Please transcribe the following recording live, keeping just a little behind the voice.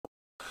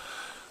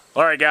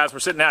Alright guys, we're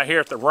sitting out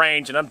here at the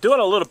range and I'm doing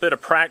a little bit of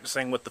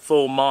practicing with the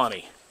full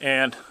Monty.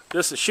 And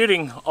this is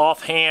shooting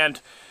offhand,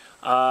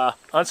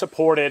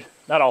 unsupported,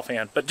 not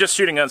offhand, but just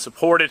shooting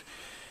unsupported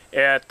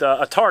at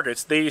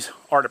targets. These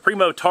are the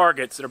Primo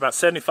targets that are about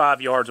 75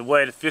 yards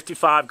away, to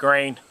 55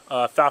 grain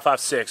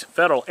 5.56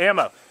 Federal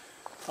ammo.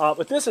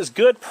 But this is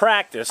good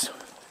practice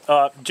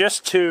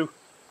just to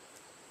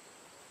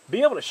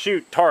be able to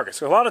shoot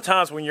targets. A lot of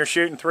times when you're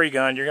shooting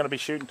 3-gun, you're going to be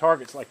shooting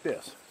targets like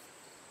this.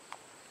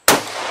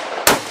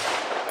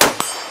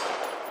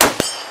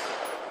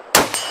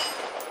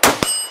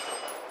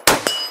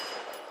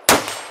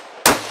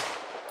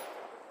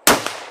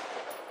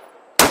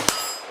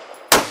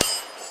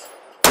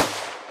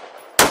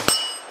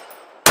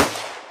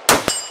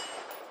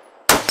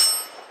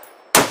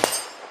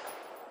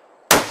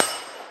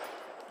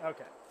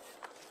 Okay,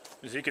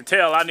 as you can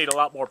tell, I need a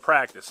lot more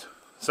practice.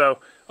 So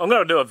I'm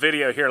going to do a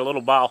video here in a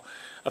little while.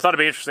 I thought it'd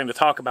be interesting to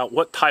talk about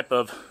what type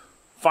of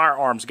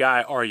firearms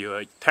guy are you?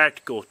 A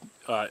tactical,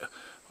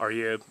 are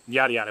you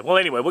yada yada? Well,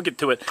 anyway, we'll get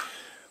to it.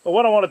 But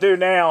what I want to do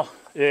now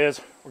is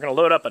we're going to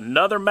load up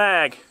another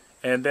mag,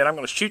 and then I'm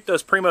going to shoot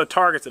those Primo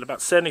targets at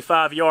about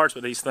 75 yards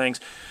with these things.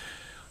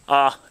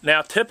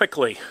 Now,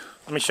 typically,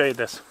 let me show you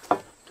this.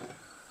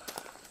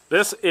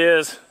 This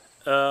is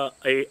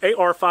a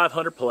AR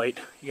 500 plate.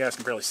 You guys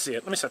can barely see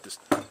it. Let me set this.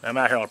 I'm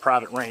out here on a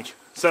private range.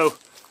 So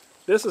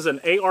this is an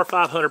AR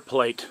 500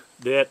 plate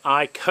that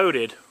I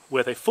coated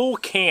with a full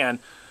can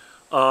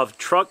of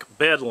truck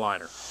bed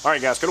liner. All right,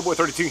 guys, Good Boy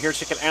 32 here.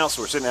 Check it out.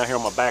 So we're sitting out here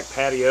on my back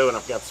patio, and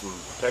I've got some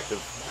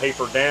protective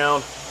paper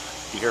down.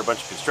 You hear a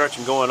bunch of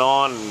construction going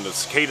on, and the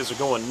cicadas are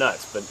going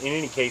nuts. But in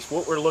any case,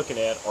 what we're looking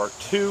at are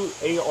two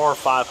AR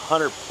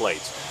 500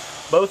 plates.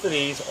 Both of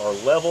these are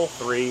level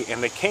 3,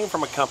 and they came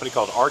from a company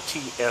called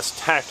RTS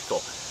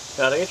Tactical.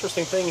 Now, the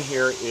interesting thing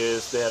here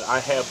is that I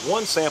have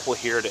one sample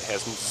here that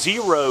has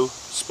 0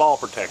 Spall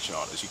protection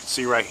on it, as you can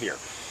see right here.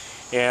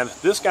 And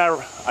this guy,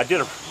 I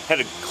had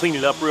to clean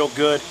it up real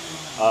good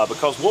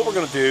because what we're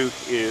going to do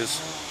is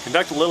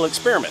conduct a little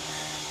experiment.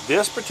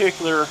 This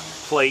particular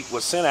plate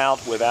was sent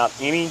out without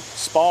any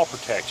Spall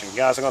protection.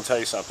 Guys, I'm going to tell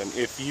you something.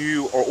 If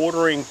you are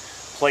ordering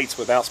plates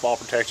without Spall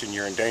protection,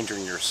 you're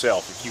endangering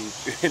yourself if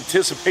you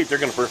anticipate they're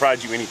going to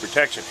provide you any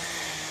protection.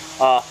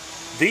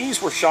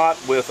 These were shot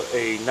with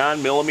a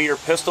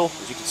 9mm pistol.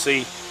 As you can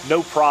see,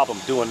 no problem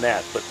doing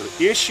that. But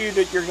the issue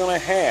that you're going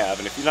to have,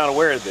 and if you're not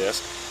aware of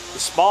this, the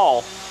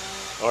Spall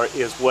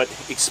is what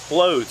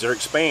explodes or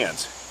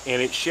expands,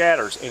 and it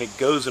shatters and it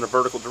goes in a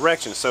vertical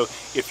direction. So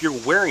if you're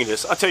wearing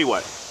this, I'll tell you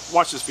what,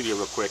 watch this video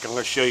real quick. I'm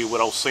going to show you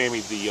what old Sammy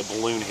the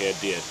balloon head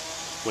did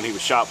when he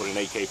was shot with an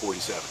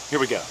AK-47. Here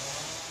we go.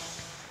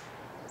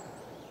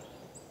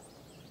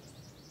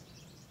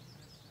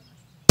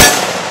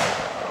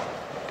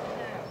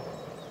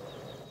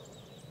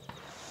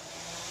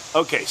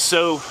 Okay,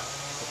 so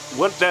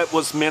what that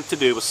was meant to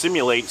do was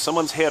simulate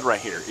someone's head right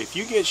here. If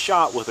you get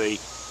shot with a,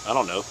 I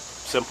don't know,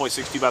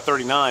 7.62 by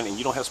 39 and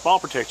you don't have Spall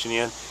protection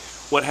in,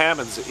 what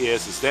happens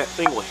is that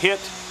thing will hit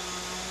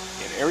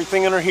and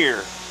everything under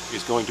here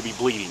is going to be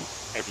bleeding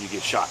after you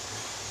get shot.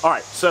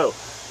 Alright, so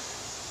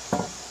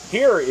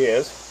here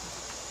is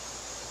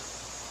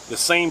the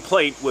same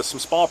plate with some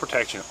Spall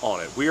protection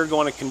on it. We are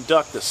going to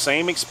conduct the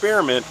same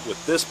experiment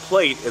with this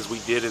plate as we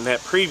did in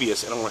that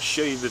previous, and I'm going to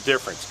show you the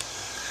difference.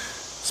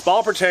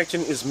 Spall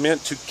protection is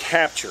meant to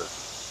capture.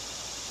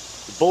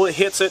 The bullet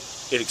hits it,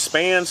 it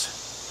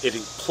expands, it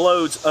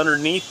implodes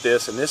underneath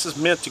this, and this is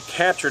meant to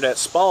capture that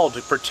Spall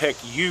to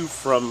protect you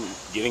from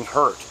getting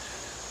hurt.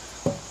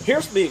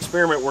 Here's the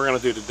experiment we're going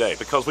to do today,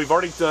 because we've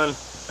already done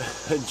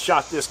and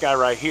shot this guy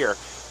right here.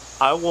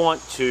 I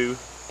want to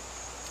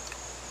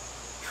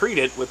treat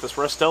it with this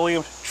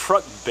Rust-Oleum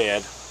truck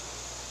bed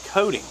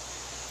coating.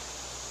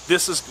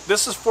 This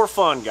is for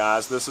fun,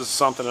 guys. This is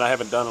something that I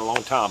haven't done in a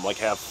long time, like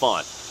have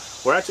fun.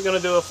 We're actually going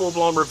to do a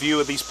full-blown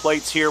review of these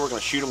plates here. We're going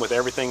to shoot them with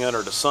everything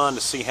under the sun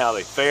to see how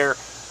they fare.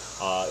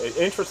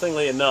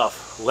 Interestingly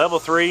enough, level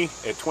 3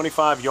 at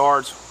 25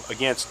 yards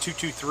against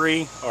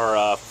 223 or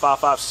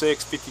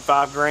 5.56,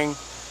 55 grain.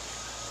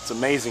 It's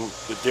amazing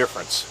the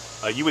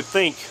difference. You would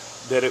think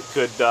that it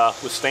could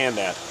withstand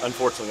that.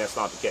 Unfortunately, that's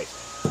not the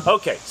case.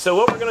 Okay, so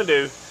what we're going to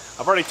do,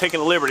 I've already taken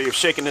the liberty of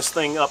shaking this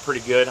thing up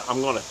pretty good.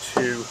 I'm going to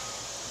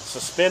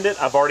suspend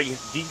it. I've already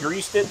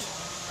degreased it.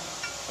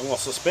 I'm going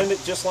to suspend it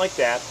just like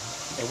that.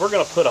 And we're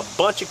going to put a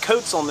bunch of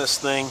coats on this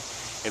thing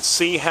and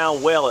see how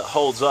well it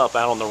holds up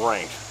out on the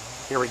range.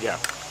 Here we go.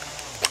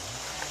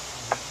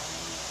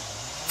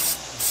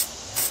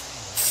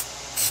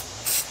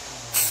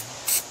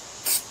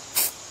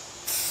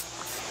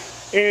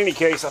 In any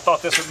case, I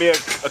thought this would be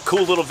a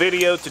cool little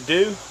video to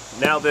do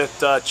now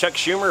that Chuck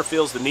Schumer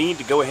feels the need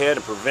to go ahead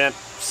and prevent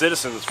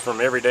citizens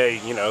from everyday,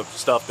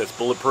 stuff that's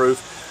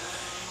bulletproof.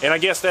 And I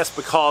guess that's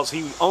because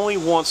he only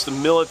wants the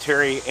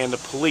military and the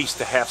police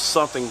to have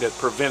something that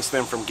prevents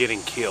them from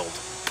getting killed.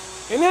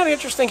 Isn't that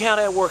interesting how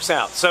that works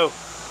out? So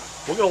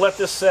we're going to let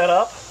this set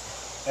up,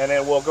 and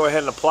then we'll go ahead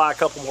and apply a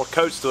couple more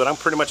coats to it. I'm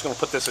pretty much going to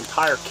put this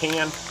entire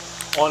can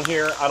on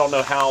here. I don't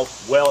know how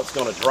well it's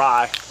going to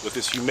dry with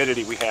this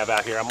humidity we have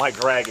out here. I might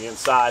drag it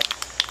inside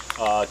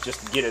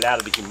just to get it out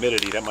of the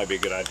humidity. That might be a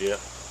good idea.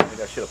 I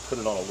think I should have put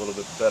it on a little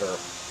bit better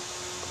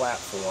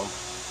platform.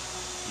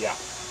 Yeah.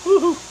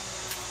 Woohoo!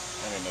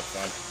 That ain't no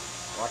fun.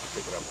 Well, I can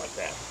pick it up like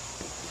that.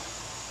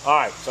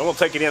 Alright, so I'm going to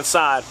take it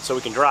inside so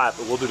we can dry it,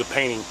 but we'll do the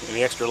painting and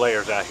the extra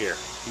layers out here.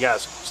 You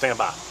guys, stand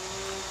by.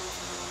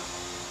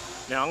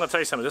 Now, I'm going to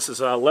tell you something. This is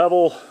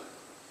level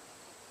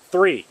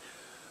 3.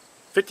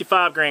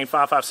 55 grain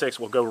 5.56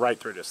 will go right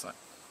through this thing.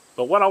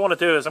 But what I want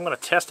to do is I'm going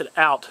to test it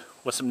out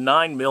with some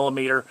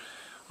 9mm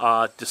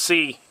to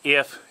see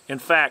if, in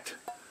fact,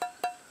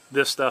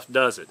 this stuff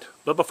does it.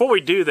 But before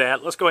we do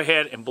that, let's go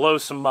ahead and blow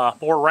some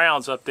more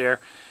rounds up there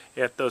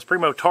at those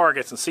Primo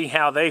targets and see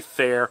how they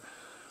fare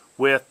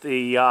with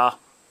the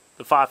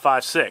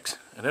 5.56.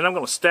 And then I'm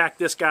going to stack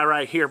this guy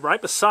right here,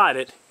 right beside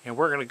it, and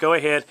we're going to go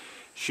ahead,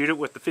 shoot it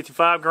with the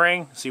 55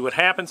 grain, see what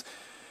happens,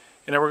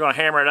 and then we're going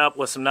to hammer it up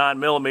with some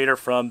 9mm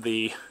from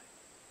the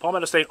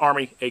Palmetto State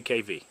Army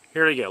AKV.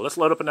 Here we go. Let's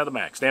load up another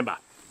mag. Stand by.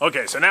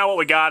 Okay, so now what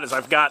we got is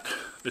I've got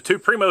the 2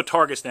 Primo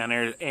targets down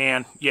there,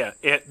 and yeah,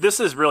 this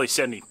is really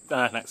 70,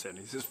 not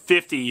 70, this is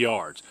 50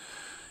 yards.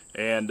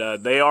 And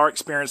they are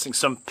experiencing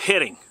some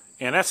pitting.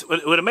 And that's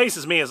what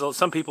amazes me is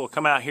some people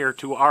come out here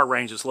to our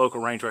range, this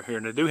local range right here,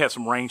 and they do have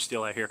some range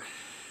still out here.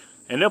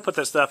 And they'll put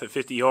that stuff at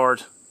 50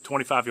 yards,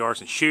 25 yards,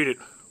 and shoot it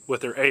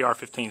with their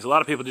AR-15s. A lot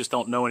of people just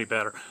don't know any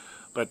better.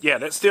 But yeah,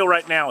 that steel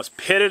right now is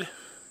pitted.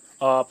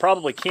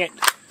 Probably can't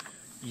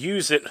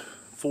use it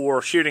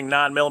for shooting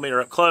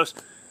 9mm up close.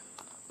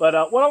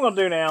 But what I'm going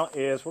to do now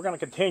is we're going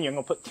to continue. I'm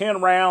going to put 10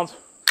 rounds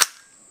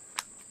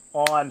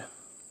on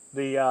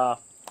the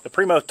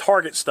Primo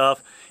target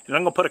stuff, and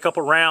I'm going to put a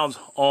couple rounds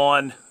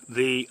on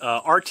the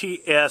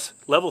RTS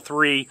level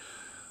 3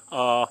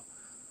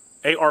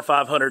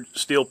 AR-500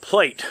 steel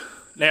plate.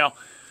 Now,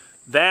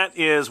 that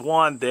is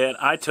one that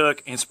I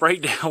took and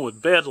sprayed down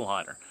with bed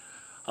liner.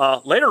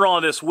 Later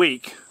on this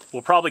week,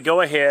 we'll probably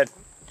go ahead.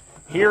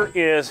 Here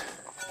is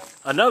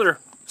another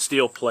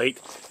steel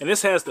plate, and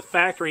this has the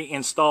factory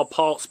installed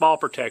spall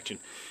protection.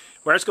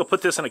 We're just going to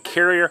put this in a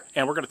carrier,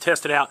 and we're going to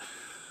test it out.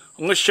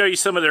 I'm going to show you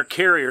some of their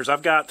carriers.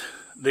 I've got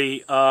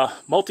the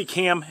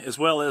multicam as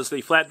well as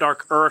the flat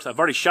dark earth. I've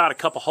already shot a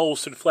couple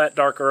holes through the flat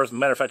dark earth. As a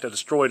matter of fact, I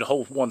destroyed a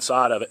whole one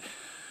side of it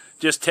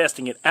just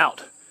testing it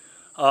out.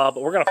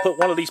 But we're going to put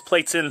one of these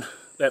plates in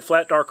that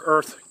flat dark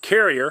earth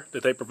carrier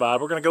that they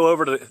provide. We're going to go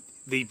over to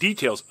the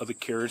details of the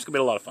carrier. It's going to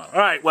be a lot of fun. All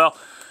right, well,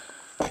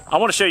 I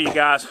want to show you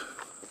guys.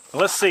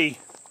 Let's see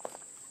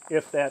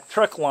if that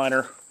truck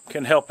liner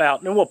can help out.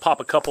 And then we'll pop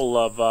a couple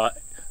of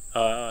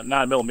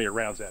 9mm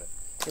rounds at it.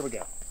 Here we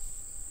go.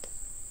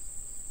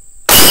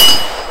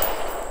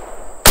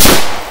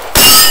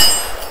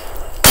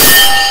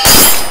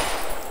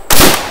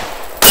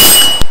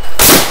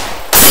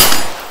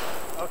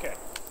 Okay,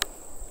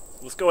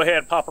 let's go ahead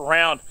and pop a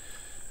round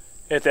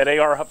at that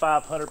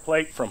AR-500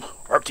 plate from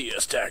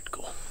RTS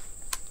Tactical.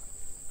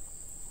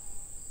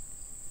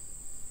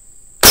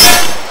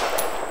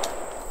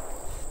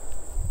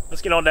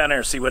 Let's get on down there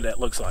and see what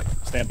that looks like.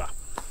 Stand by.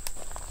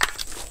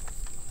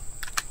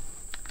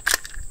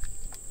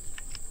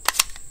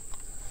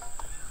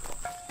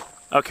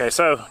 Okay,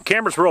 so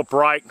camera's real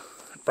bright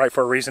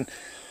for a reason.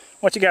 I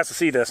want you guys to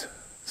see this.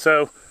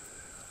 So,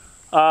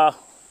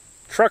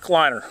 truck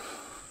liner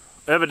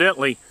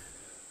evidently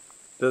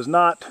does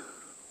not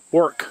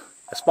work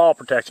as spall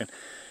protection.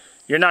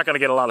 You're not going to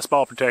get a lot of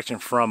spall protection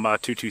from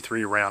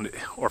 223 round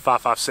or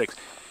 5.56.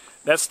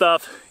 That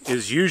stuff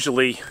is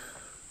usually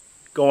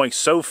going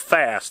so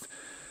fast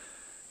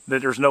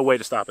that there's no way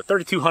to stop it.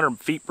 3,200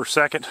 feet per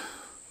second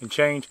and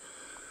change.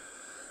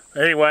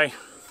 Anyway,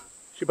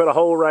 she put a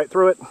hole right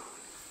through it.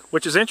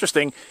 Which is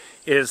interesting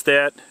is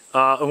that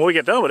when we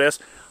get done with this,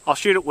 I'll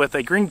shoot it with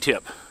a green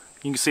tip.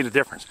 You can see the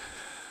difference.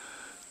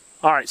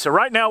 All right, so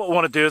right now what we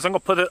want to do is I'm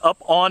going to put it up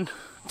on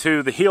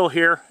to the heel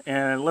here,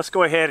 and let's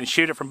go ahead and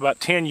shoot it from about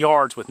 10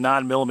 yards with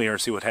 9mm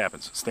and see what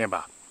happens. Stand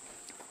by.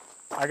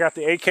 I got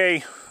the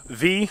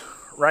AKV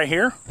right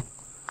here.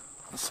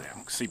 Let's see, I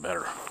can see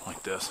better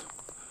like this.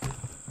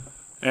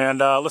 And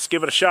let's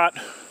give it a shot.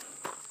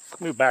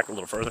 Move back a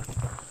little further.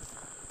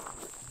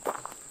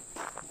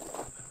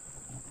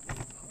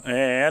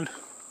 And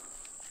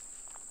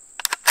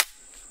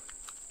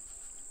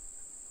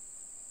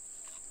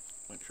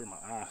make sure my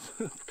eyes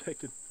are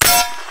protected.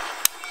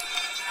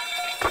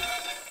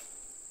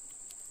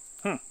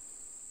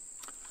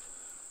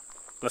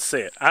 Let's see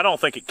it. I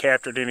don't think it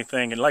captured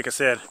anything, and like I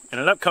said, in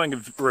an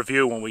upcoming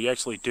review when we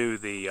actually do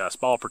the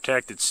spall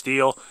protected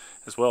steel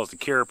as well as the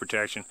carrier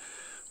protection,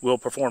 we'll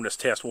perform this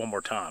test one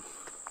more time.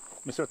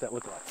 Let me see what that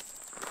looked like.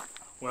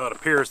 Well, it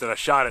appears that I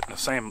shot it in the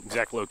same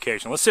exact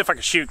location. Let's see if I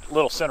can shoot a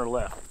little center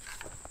left.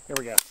 Here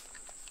we go.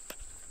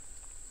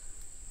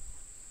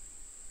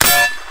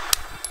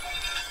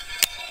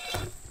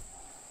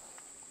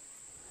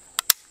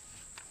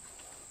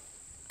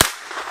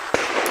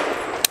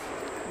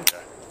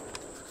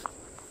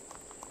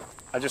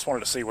 I just wanted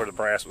to see where the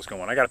brass was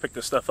going. I got to pick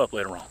this stuff up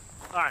later on.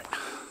 All right.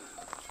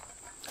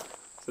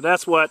 So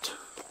that's what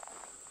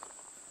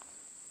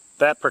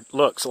that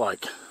looks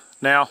like.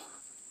 Now,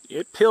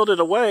 it peeled it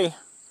away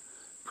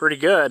pretty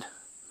good,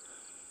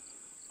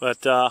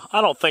 but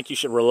I don't think you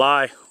should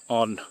rely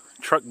on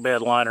truck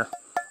bed liner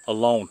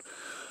alone.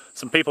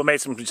 Some people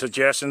made some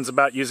suggestions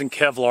about using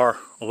Kevlar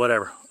or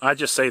whatever. I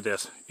just say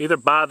this: either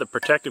buy the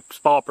protective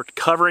Spall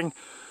covering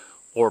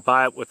or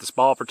buy it with the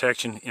Spall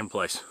protection in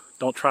place.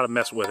 Don't try to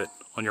mess with it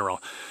on your own.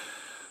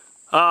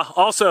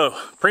 Also,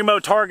 Primo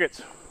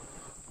targets.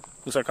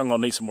 Looks like I'm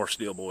gonna need some more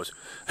steel, boys.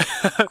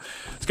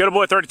 It's Good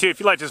Boy 32. If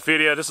you like this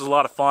video, this is a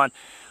lot of fun.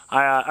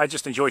 I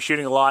just enjoy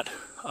shooting a lot.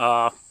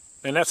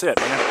 And that's it,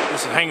 man.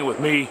 This is hanging with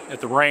me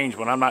at the range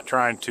when I'm not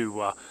trying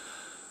to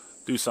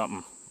do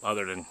something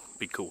other than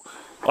be cool.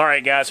 All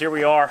right, guys, here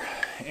we are,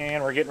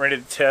 and we're getting ready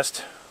to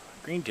test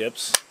green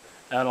tips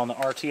out on the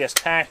RTS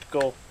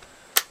Tactical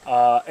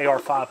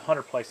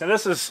AR500 place. Now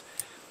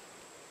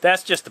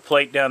that's just the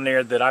plate down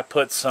there that I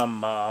put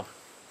some, what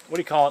do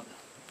you call it,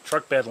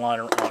 truck bed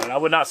liner on it. I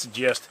would not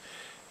suggest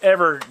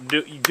ever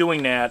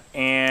doing that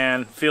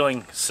and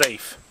feeling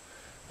safe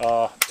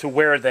to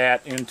wear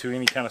that into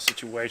any kind of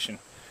situation.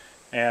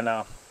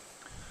 And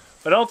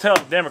but don't tell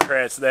the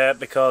Democrats that,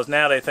 because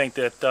now they think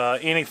that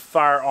any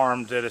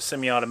firearm that is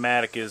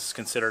semi-automatic is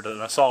considered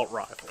an assault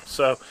rifle.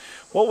 So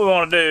what we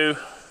want to do,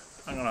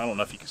 I don't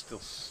know if you can still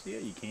see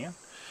it. You can.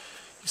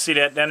 You see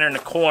that down there in the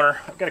corner.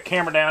 I've got a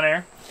camera down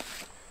there.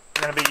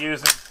 We're going to be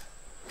using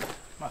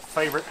my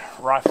favorite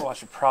rifle. I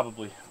should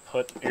probably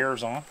put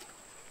airs on.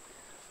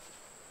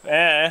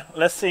 And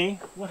let's see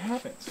what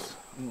happens.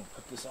 I'm going to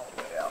put this all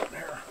the way out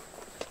there.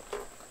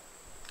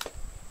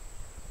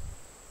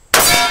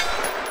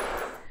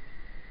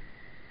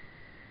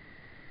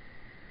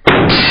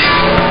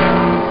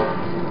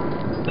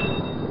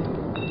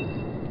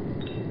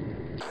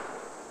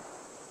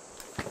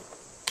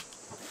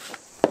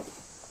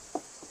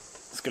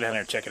 Let's go down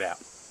there and check it out.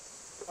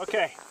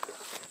 Okay,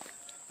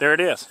 there it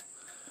is,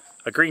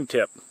 a green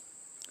tip.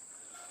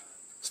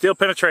 Steel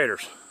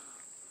penetrators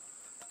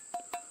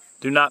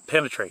do not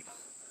penetrate,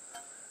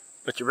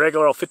 but your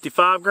regular old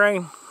 55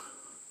 grain,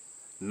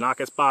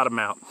 knock its bottom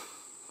out.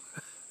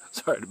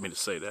 Sorry, I didn't mean to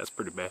say that, that's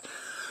pretty bad.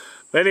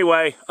 But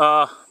anyway,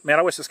 man,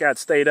 I wish this guy had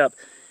stayed up.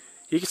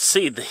 You can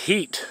see the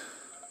heat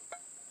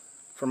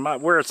from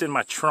where it's in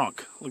my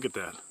trunk. Look at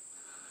that.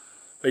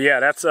 But yeah,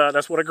 that's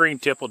what a green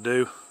tip will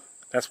do.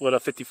 That's what a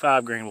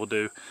 55 grain will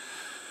do.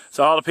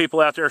 So all the people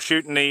out there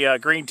shooting the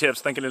green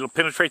tips thinking it'll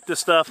penetrate this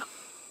stuff,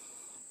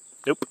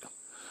 nope.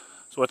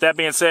 So with that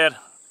being said,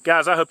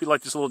 guys, I hope you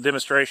like this little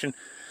demonstration.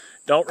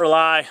 Don't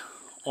rely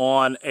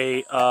on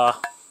a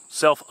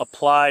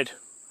self-applied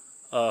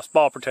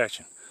Spall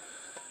protection.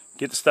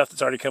 Get the stuff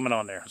that's already coming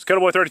on there. It's Good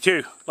Boy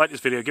 32. Like this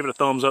video, give it a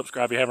thumbs up,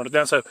 subscribe if you haven't already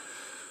done so.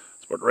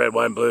 Support the red,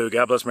 white, and blue.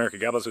 God bless America.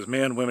 God bless those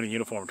men, women in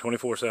uniform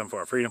 24/7 for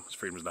our freedom. This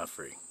freedom is not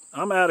free.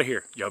 I'm out of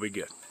here. Y'all be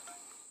good.